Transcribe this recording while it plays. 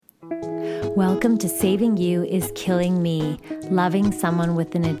Welcome to Saving You is Killing Me, Loving Someone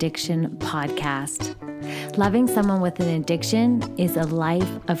with an Addiction podcast. Loving someone with an addiction is a life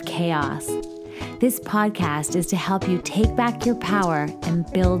of chaos. This podcast is to help you take back your power and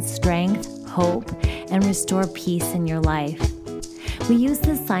build strength, hope, and restore peace in your life. We use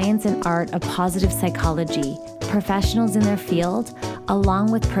the science and art of positive psychology, professionals in their field,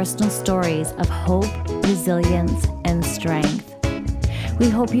 along with personal stories of hope, resilience, and strength. We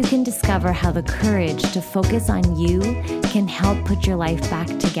hope you can discover how the courage to focus on you can help put your life back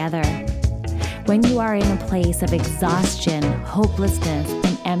together. When you are in a place of exhaustion, hopelessness,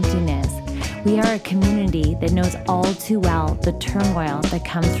 and emptiness, we are a community that knows all too well the turmoil that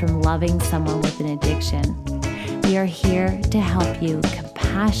comes from loving someone with an addiction. We are here to help you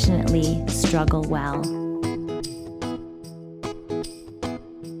compassionately struggle well.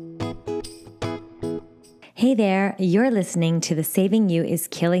 Hey there, you're listening to the Saving You is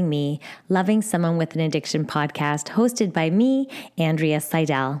Killing Me, Loving Someone with an Addiction podcast hosted by me, Andrea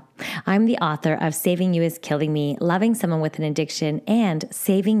Seidel. I'm the author of Saving You is Killing Me, Loving Someone with an Addiction, and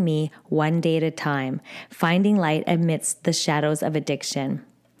Saving Me One Day at a Time, Finding Light Amidst the Shadows of Addiction.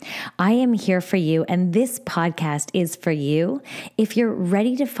 I am here for you, and this podcast is for you if you're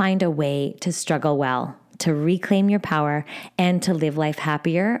ready to find a way to struggle well, to reclaim your power, and to live life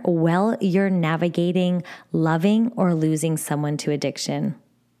happier while you're navigating loving or losing someone to addiction.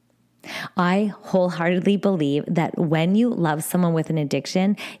 I wholeheartedly believe that when you love someone with an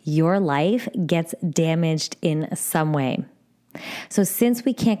addiction, your life gets damaged in some way. So since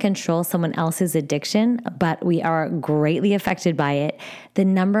we can't control someone else's addiction, but we are greatly affected by it, the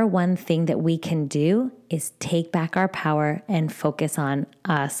number one thing that we can do is take back our power and focus on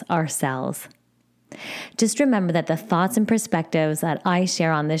us, ourselves. Just remember that the thoughts and perspectives that I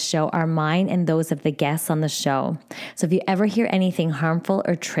share on this show are mine and those of the guests on the show. So if you ever hear anything harmful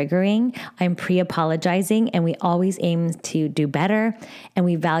or triggering, I'm pre-apologizing, and we always aim to do better, and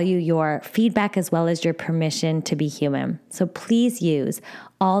we value your feedback as well as your permission to be human. So please use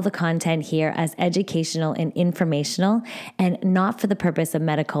all the content here as educational and informational, and not for the purpose of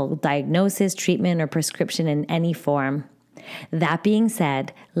medical diagnosis, treatment, or prescription in any form. That being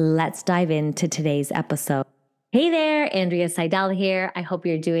said, let's dive into today's episode. Hey there, Andrea Seidel here. I hope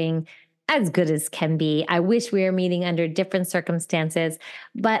you're doing as good as can be. I wish we were meeting under different circumstances,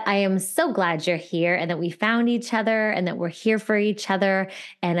 but I am so glad you're here and that we found each other and that we're here for each other.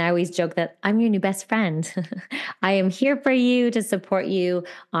 And I always joke that I'm your new best friend. I am here for you to support you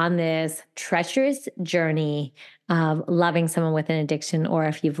on this treacherous journey of loving someone with an addiction, or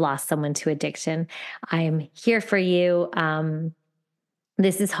if you've lost someone to addiction. I am here for you.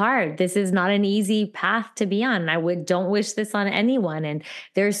 This is hard. This is not an easy path to be on. Don't wish this on anyone. And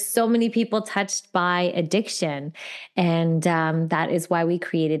there's so many people touched by addiction. And that is why we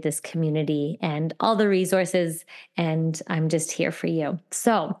created this community and all the resources. And I'm just here for you.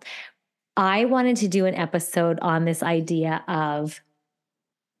 So I wanted to do an episode on this idea of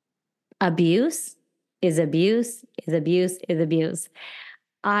abuse is abuse, is abuse, is abuse.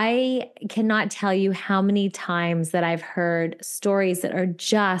 I cannot tell you how many times that I've heard stories that are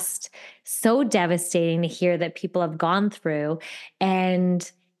just so devastating to hear that people have gone through.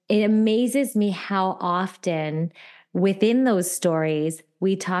 And it amazes me how often within those stories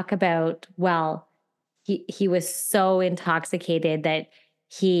we talk about, well, he was so intoxicated that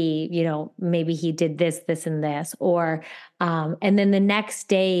he, maybe he did this, and this, or, and then the next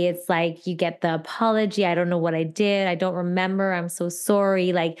day it's like, you get the apology. I don't know what I did. I don't remember. I'm so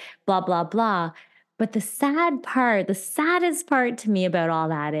sorry, like blah, blah, blah. But the saddest part to me about all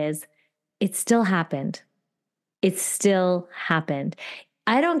that is it still happened. It still happened.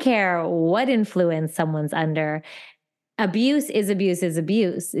 I don't care what influence someone's under. Abuse is abuse is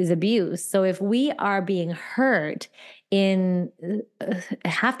abuse is abuse. So if we are being hurt in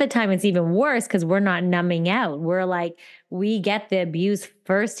half the time, it's even worse because we're not numbing out. We're like, we get the abuse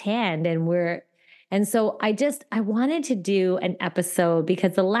firsthand, and so I wanted to do an episode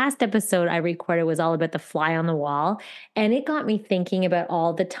because the last episode I recorded was all about the fly on the wall. And it got me thinking about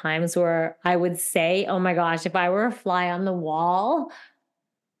all the times where I would say, oh my gosh, if I were a fly on the wall,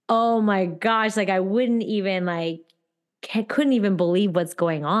 oh my gosh, like I wouldn't even couldn't even believe what's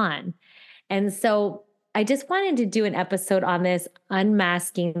going on. And so I just wanted to do an episode on this,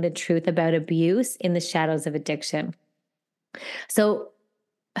 unmasking the truth about abuse in the shadows of addiction. So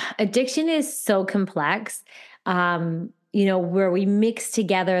addiction is so complex, where we mix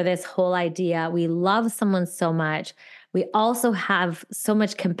together this whole idea. We love someone so much. We also have so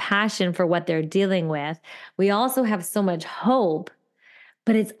much compassion for what they're dealing with. We also have so much hope,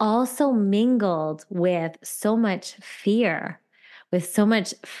 but it's also mingled with so much fear. with so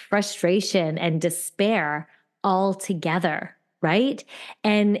much frustration and despair all together, right?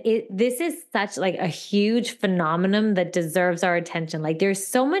 And this is such like a huge phenomenon that deserves our attention. Like there's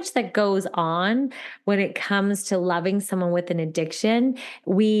so much that goes on when it comes to loving someone with an addiction.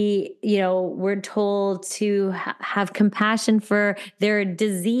 We're told to have compassion for their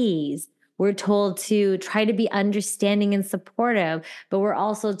disease. We're told to try to be understanding and supportive, but we're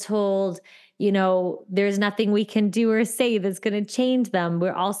also told, there's nothing we can do or say that's going to change them.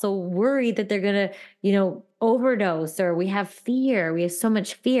 We're also worried that they're going to, overdose, or we have fear. We have so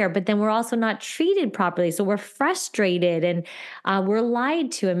much fear, but then we're also not treated properly. So we're frustrated, and we're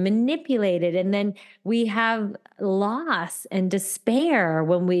lied to and manipulated. And then we have loss and despair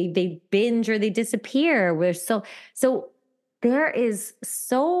when they binge or they disappear. So there is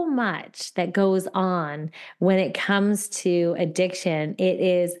so much that goes on when it comes to addiction. It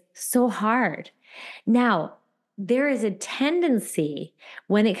is so hard. Now, there is a tendency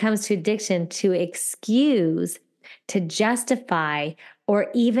when it comes to addiction to excuse, to justify,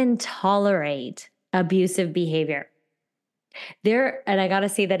 or even tolerate abusive behavior. And I got to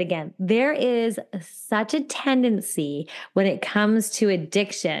say that again, there is such a tendency when it comes to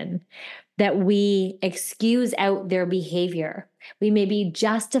addiction that we excuse out their behavior. We maybe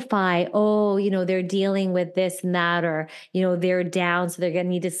justify, they're dealing with this and that, or, they're down, so they're going to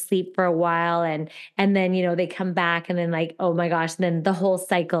need to sleep for a while. And then, they come back and then like, oh my gosh, then the whole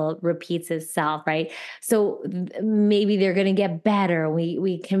cycle repeats itself, right? So maybe they're going to get better.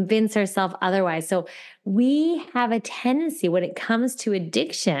 We convince ourselves otherwise. So we have a tendency when it comes to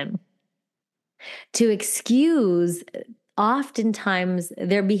addiction to excuse oftentimes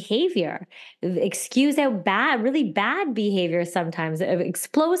their behavior, excuse out really bad behavior, sometimes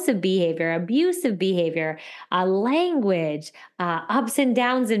explosive behavior, abusive behavior, language, ups and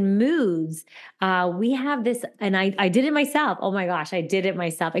downs in moods. We have this, and I did it myself. Oh my gosh, I did it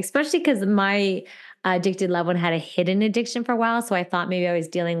myself, especially because my addicted loved one had a hidden addiction for a while. So I thought maybe I was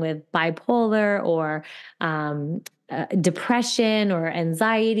dealing with bipolar or depression or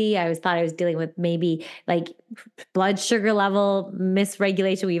anxiety. I always thought I was dealing with maybe like blood sugar level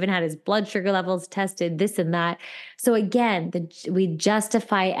misregulation. We even had his blood sugar levels tested, this and that. So again, we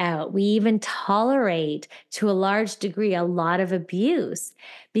justify out. We even tolerate to a large degree a lot of abuse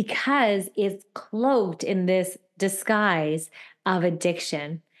because it's cloaked in this disguise of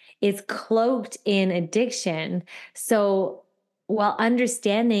addiction. It's cloaked in addiction. So while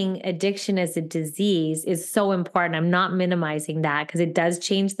understanding addiction as a disease is so important, I'm not minimizing that because it does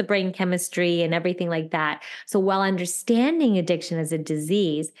change the brain chemistry and everything like that. So while understanding addiction as a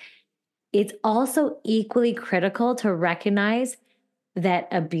disease, it's also equally critical to recognize that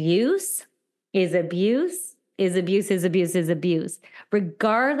abuse is abuse, is abuse, is abuse, is abuse,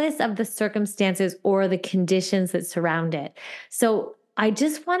 regardless of the circumstances or the conditions that surround it. So I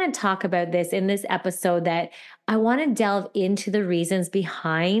just want to talk about this in this episode, that I want to delve into the reasons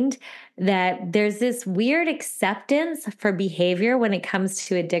behind that there's this weird acceptance for behavior when it comes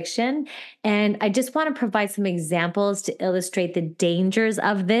to addiction. And I just want to provide some examples to illustrate the dangers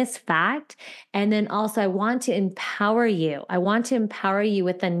of this fact. And then also I want to empower you. I want to empower you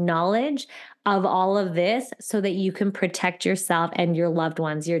with the knowledge of all of this so that you can protect yourself and your loved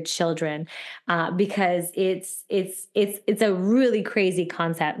ones, your children, because it's a really crazy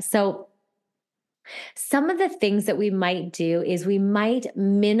concept. So some of the things that we might do is we might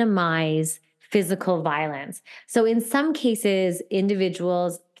minimize physical violence. So in some cases,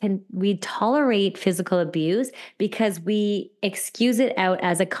 individuals we tolerate physical abuse because we excuse it out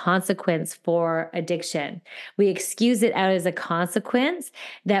as a consequence for addiction. We excuse it out as a consequence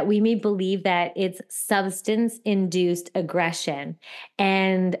that we may believe that it's substance-induced aggression.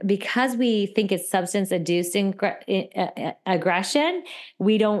 And because we think it's substance-induced aggression,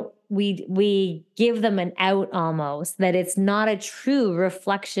 we give them an out almost, that it's not a true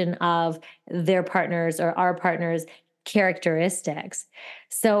reflection of their partners or our partners' characteristics.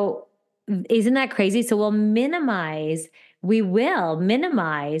 So isn't that crazy? So we will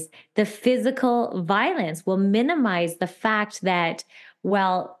minimize the physical violence. We'll minimize the fact that,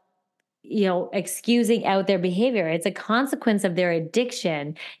 well, excusing out their behavior. It's a consequence of their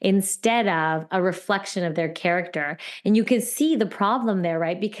addiction instead of a reflection of their character. And you can see the problem there,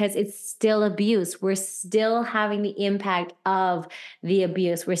 right? Because it's still abuse. We're still having the impact of the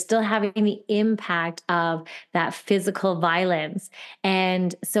abuse. We're still having the impact of that physical violence.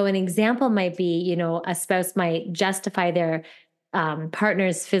 And so an example might be, a spouse might justify their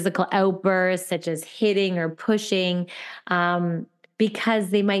partner's physical outbursts, such as hitting or pushing, because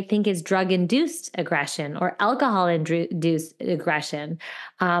they might think it's drug-induced aggression or alcohol-induced aggression.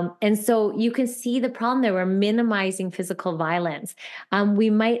 And so you can see the problem there. We're minimizing physical violence. We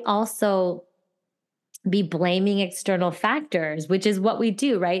might also be blaming external factors, which is what we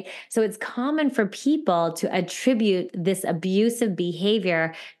do, right? So it's common for people to attribute this abusive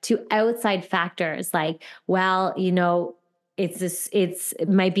behavior to outside factors like, well, it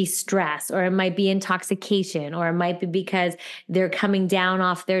might be stress, or it might be intoxication, or it might be because they're coming down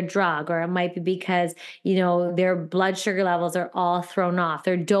off their drug, or it might be because, their blood sugar levels are all thrown off,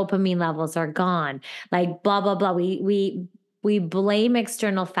 their dopamine levels are gone, like blah, blah, blah. We blame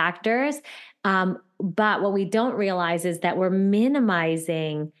external factors. But what we don't realize is that we're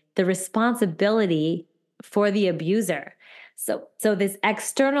minimizing the responsibility for the abuser. So this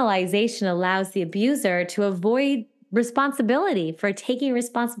externalization allows the abuser to avoid responsibility for taking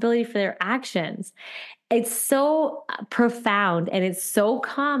responsibility for their actions. It's so profound, and it's so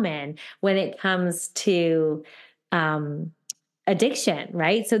common when it comes to addiction,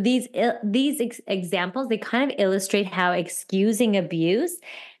 right? So these examples, they kind of illustrate how excusing abuse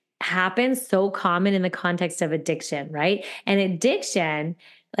happens so common in the context of addiction, right? And addiction,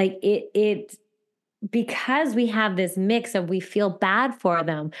 like it because we have this mix of we feel bad for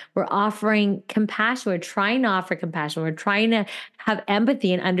them, we're offering compassion, we're trying to offer compassion, we're trying to have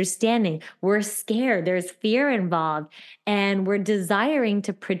empathy and understanding, we're scared, there's fear involved, and we're desiring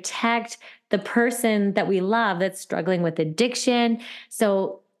to protect the person that we love that's struggling with addiction.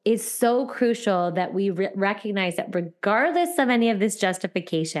 So it's so crucial that we recognize that regardless of any of this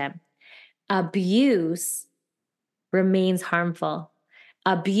justification, abuse remains harmful.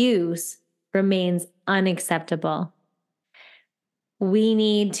 Abuse remains unacceptable. We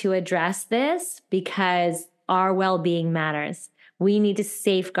need to address this because our well-being matters. We need to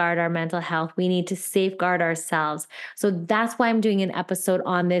safeguard our mental health. We need to safeguard ourselves. So that's why I'm doing an episode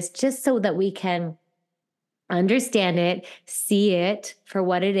on this, just so that we can understand it, see it for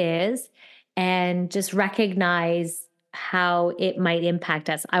what it is, and just recognize how it might impact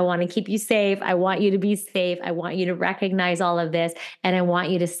us. I want to keep you safe. I want you to be safe. I want you to recognize all of this, and I want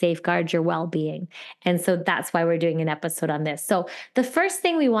you to safeguard your well-being. And so that's why we're doing an episode on this. So the first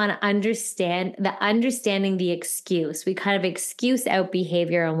thing we want to understand, understanding the excuse. We kind of excuse out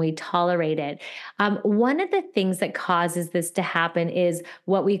behavior and we tolerate it. One of the things that causes this to happen is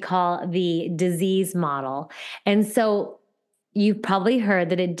what we call the disease model. And so you've probably heard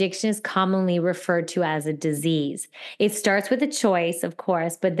that addiction is commonly referred to as a disease. It starts with a choice, of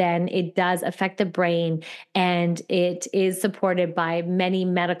course, but then it does affect the brain, and it is supported by many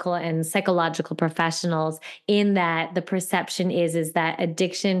medical and psychological professionals in that the perception is that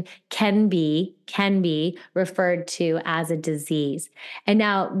addiction can be referred to as a disease. And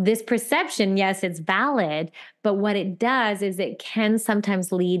now this perception, yes, it's valid, but what it does is it can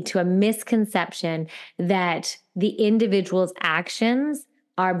sometimes lead to a misconception that the individual's actions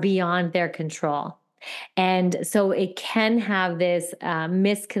are beyond their control. And so it can have this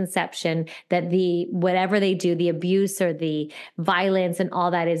misconception that whatever they do, the abuse or the violence and all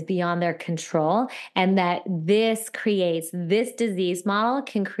that, is beyond their control. And that this disease model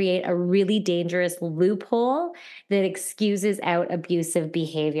can create a really dangerous loophole that excuses out abusive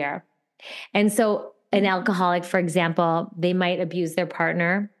behavior. And so an alcoholic, for example, they might abuse their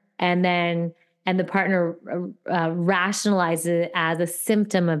partner, and the partner rationalizes it as a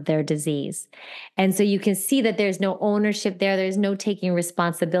symptom of their disease. And so you can see that there's no ownership there. There's no taking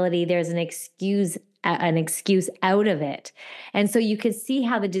responsibility. There's an excuse out of it. And so you can see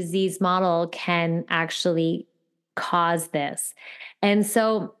how the disease model can actually cause this. And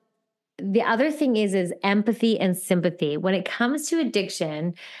so the other thing is empathy and sympathy. When it comes to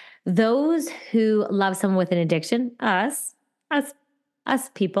addiction, those who love someone with an addiction, us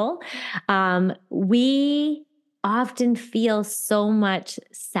people, we often feel so much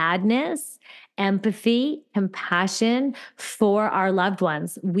sadness, empathy, compassion for our loved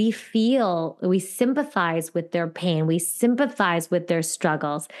ones. We sympathize with their pain. We sympathize with their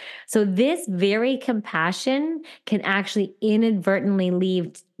struggles. So this very compassion can actually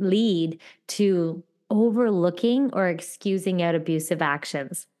inadvertently lead to overlooking or excusing out abusive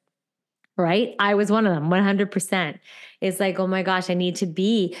actions. Right? I was one of them, 100%. It's like, oh my gosh, I need to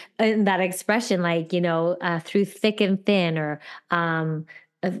be in that expression, like, through thick and thin, or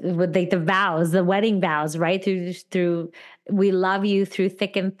with like the vows, the wedding vows, right? Through we love you through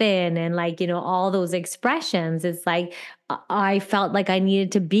thick and thin, and like, all those expressions. It's like I felt like I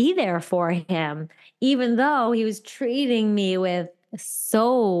needed to be there for him, even though he was treating me with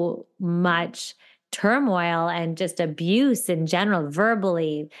so much turmoil and just abuse in general,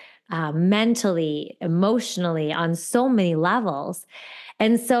 verbally, mentally, emotionally, on so many levels.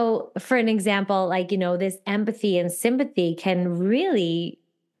 And so, for an example, like, this empathy and sympathy can really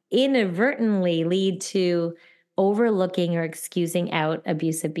inadvertently lead to overlooking or excusing out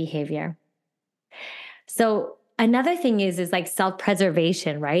abusive behavior. So, another thing is like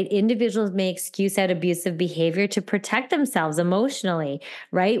self-preservation, right? Individuals may excuse out abusive behavior to protect themselves emotionally,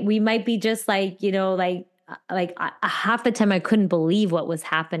 right? We might be just like, half the time I couldn't believe what was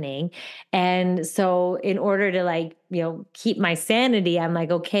happening. And so in order to keep my sanity, I'm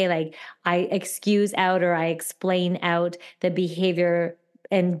like, okay, like I excuse out or I explain out the behavior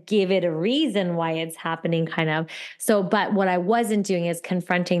and give it a reason why it's happening, kind of. So, but what I wasn't doing is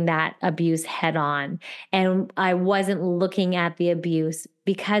confronting that abuse head on. And I wasn't looking at the abuse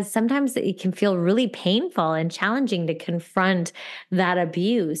because sometimes it can feel really painful and challenging to confront that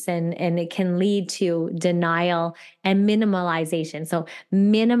abuse. And it can lead to denial and minimalization. So,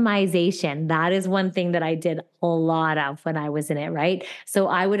 minimization, that is one thing that I did a lot of when I was in it, right? So,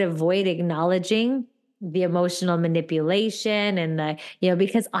 I would avoid acknowledging the emotional manipulation and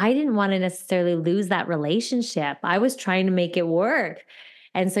because I didn't want to necessarily lose that relationship. I was trying to make it work.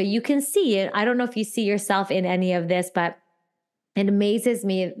 And so you can see it. I don't know if you see yourself in any of this, but it amazes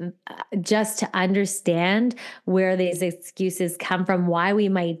me just to understand where these excuses come from, why we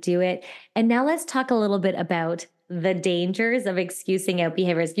might do it. And now let's talk a little bit about the dangers of excusing out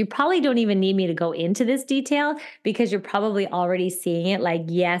behaviors. You probably don't even need me to go into this detail because you're probably already seeing it. Like,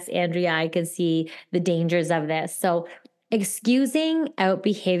 yes, Andrea, I can see the dangers of this. So, excusing out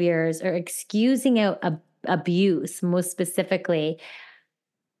behaviors or excusing out abuse, most specifically,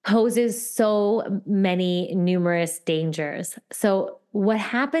 poses so many numerous dangers. So what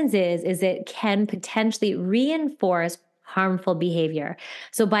happens is it can potentially reinforce harmful behavior.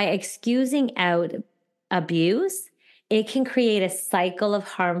 So by excusing out abuse, it can create a cycle of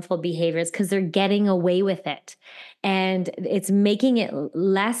harmful behaviors because they're getting away with it. And it's making it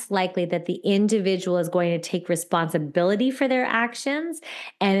less likely that the individual is going to take responsibility for their actions.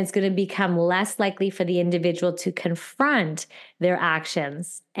 And it's going to become less likely for the individual to confront their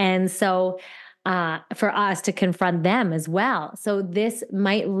actions. And so, for us to confront them as well. So, this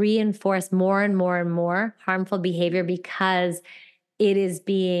might reinforce more and more and more harmful behavior because it is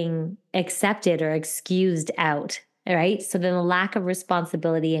being accepted or excused out. All right. So then the lack of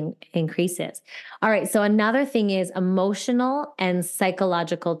responsibility increases. All right. So another thing is emotional and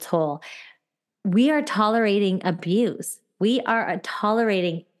psychological toll. We are tolerating abuse. We are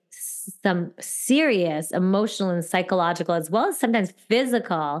tolerating some serious emotional and psychological, as well as sometimes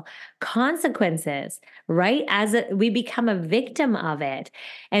physical consequences, right? We become a victim of it.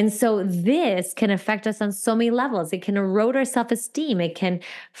 And so this can affect us on so many levels. It can erode our self-esteem. It can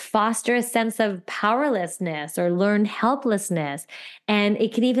foster a sense of powerlessness or learned helplessness. And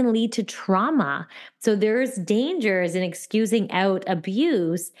it can even lead to trauma. So there's dangers in excusing out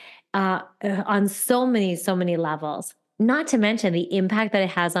abuse on so many levels. Not to mention the impact that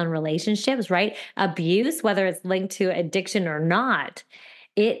it has on relationships, right? Abuse, whether it's linked to addiction or not,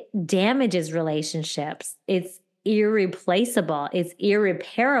 it damages relationships. It's irreplaceable. It's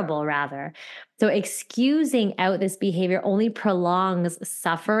irreparable, rather. So excusing out this behavior only prolongs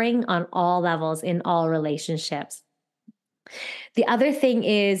suffering on all levels in all relationships. The other thing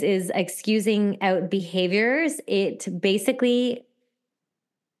is excusing out behaviors. It basically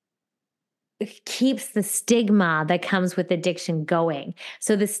keeps the stigma that comes with addiction going.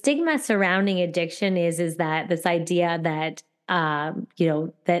 So the stigma surrounding addiction is that this idea that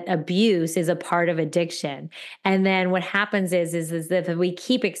that abuse is a part of addiction. And then what happens is that if we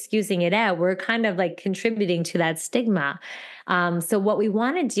keep excusing it out, we're kind of like contributing to that stigma. So what we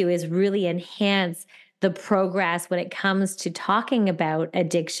want to do is really enhance the progress when it comes to talking about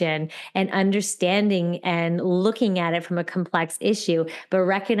addiction and understanding and looking at it from a complex issue, but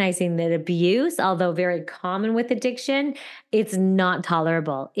recognizing that abuse, although very common with addiction, it's not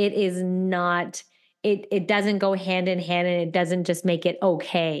tolerable. It is not. It doesn't go hand in hand, and it doesn't just make it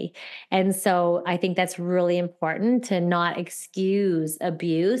okay. And so I think that's really important to not excuse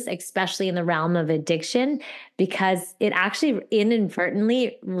abuse, especially in the realm of addiction, because it actually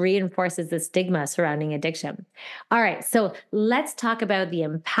inadvertently reinforces the stigma surrounding addiction. All right, so let's talk about the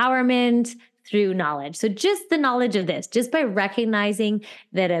empowerment through knowledge. So just the knowledge of this, just by recognizing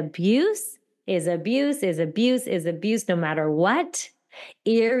that abuse is abuse is abuse is abuse, no matter what.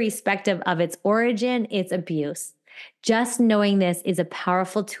 Irrespective of its origin, it's abuse. Just knowing this is a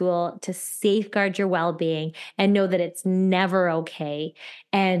powerful tool to safeguard your well-being and know that it's never okay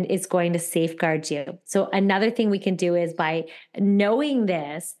and it's going to safeguard you. So another thing we can do is by knowing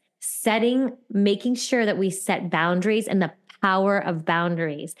this, making sure that we set boundaries and the power of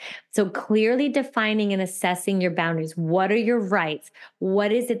boundaries. So clearly defining and assessing your boundaries. What are your rights?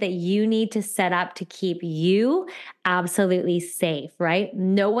 What is it that you need to set up to keep you absolutely safe, right?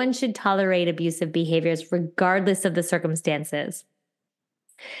 No one should tolerate abusive behaviors regardless of the circumstances.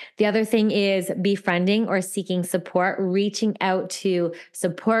 The other thing is befriending or seeking support, reaching out to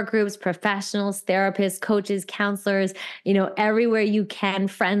support groups, professionals, therapists, coaches, counselors, everywhere you can,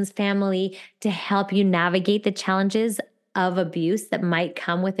 friends, family, to help you navigate the challenges of abuse that might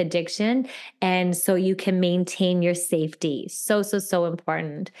come with addiction. And so you can maintain your safety. So, so, so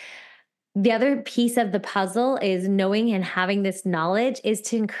important. The other piece of the puzzle is knowing and having this knowledge is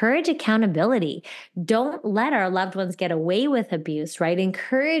to encourage accountability. Don't let our loved ones get away with abuse, right?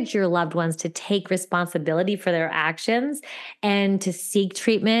 Encourage your loved ones to take responsibility for their actions and to seek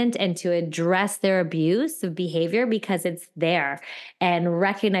treatment and to address their abusive behavior because it's there, and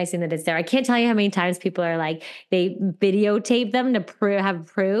recognizing that it's there. I can't tell you how many times people are like, they videotape them to have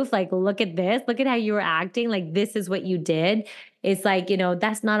proof. Like, look at this, look at how you were acting. Like, this is what you did. It's like,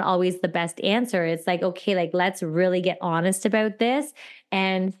 that's not always the best answer. It's like, okay, like, let's really get honest about this.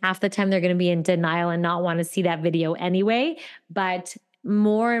 And half the time they're going to be in denial and not want to see that video anyway. But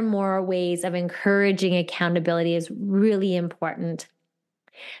more and more ways of encouraging accountability is really important.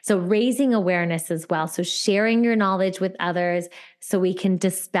 So raising awareness as well. So sharing your knowledge with others so we can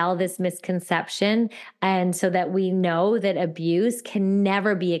dispel this misconception, and so that we know that abuse can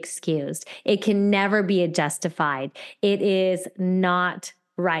never be excused. It can never be justified. It is not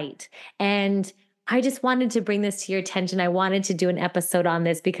right. And I just wanted to bring this to your attention. I wanted to do an episode on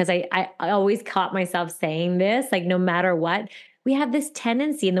this because I always caught myself saying this, like, no matter what, we have this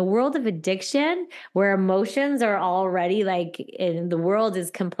tendency in the world of addiction where emotions are already in the world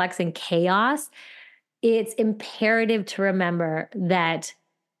is complex and chaos. It's imperative to remember that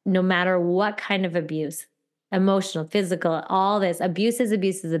no matter what kind of abuse, emotional, physical, all this, abuse is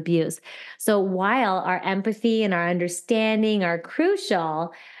abuse is abuse. So while our empathy and our understanding are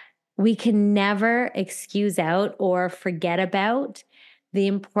crucial, we can never excuse out or forget about the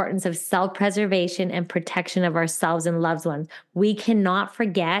importance of self-preservation and protection of ourselves and loved ones. We cannot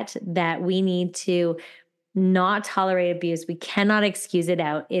forget that we need to not tolerate abuse. We cannot excuse it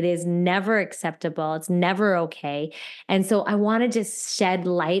out. It is never acceptable. It's never okay. And so I want to just shed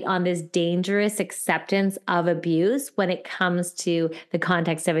light on this dangerous acceptance of abuse when it comes to the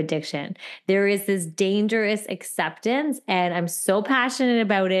context of addiction. There is this dangerous acceptance, and I'm so passionate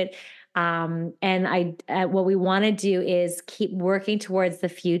about it. And what we want to do is keep working towards the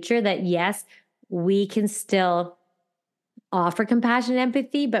future that, yes, we can still offer compassion and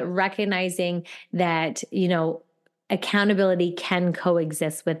empathy, but recognizing that, accountability can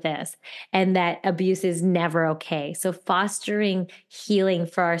coexist with this, and that abuse is never okay. So fostering healing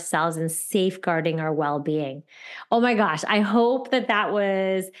for ourselves and safeguarding our well-being. Oh my gosh, I hope that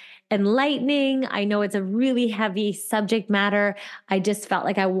was enlightening. I know it's a really heavy subject matter. I just felt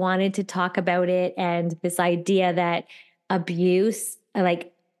like I wanted to talk about it, and this idea that abuse,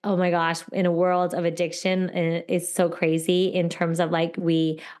 oh my gosh, in a world of addiction, it's so crazy in terms of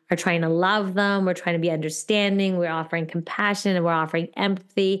we are trying to love them. We're trying to be understanding. We're offering compassion and we're offering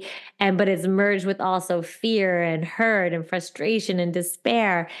empathy. But it's merged with also fear and hurt and frustration and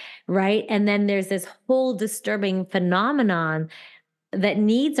despair, right? And then there's this whole disturbing phenomenon that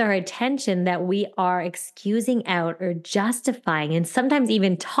needs our attention, that we are excusing out or justifying and sometimes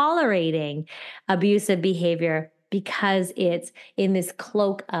even tolerating abusive behavior because it's in this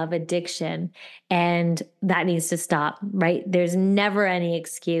cloak of addiction, and that needs to stop, right? There's never any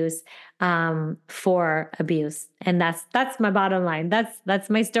excuse for abuse. And that's my bottom line. That's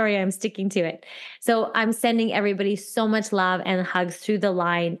my story. I'm sticking to it. So I'm sending everybody so much love and hugs through the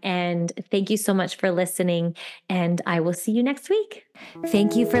line. And thank you so much for listening. And I will see you next week.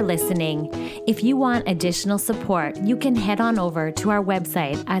 Thank you for listening. If you want additional support, you can head on over to our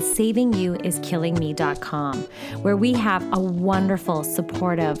website at savingyouiskillingme.com, where we have a wonderful,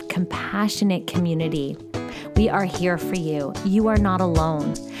 supportive, compassionate community. We are here for you. You are not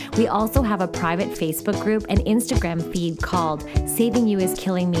alone. We also have a private Facebook group and Instagram feed called Saving You is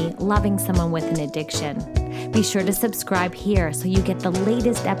Killing Me, Loving Someone with an Addiction. Be sure to subscribe here so you get the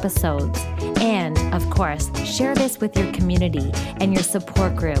latest episodes. And, of course, share this with your community and your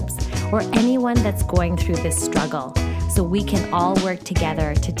support groups, or anyone that's going through this struggle, so we can all work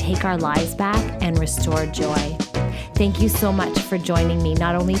together to take our lives back and restore joy. Thank you so much for joining me,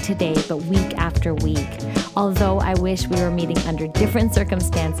 not only today, but week after week. Although I wish we were meeting under different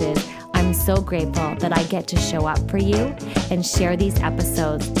circumstances, I'm so grateful that I get to show up for you and share these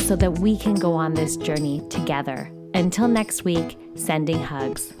episodes so that we can go on this journey together. Until next week, sending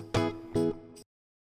hugs.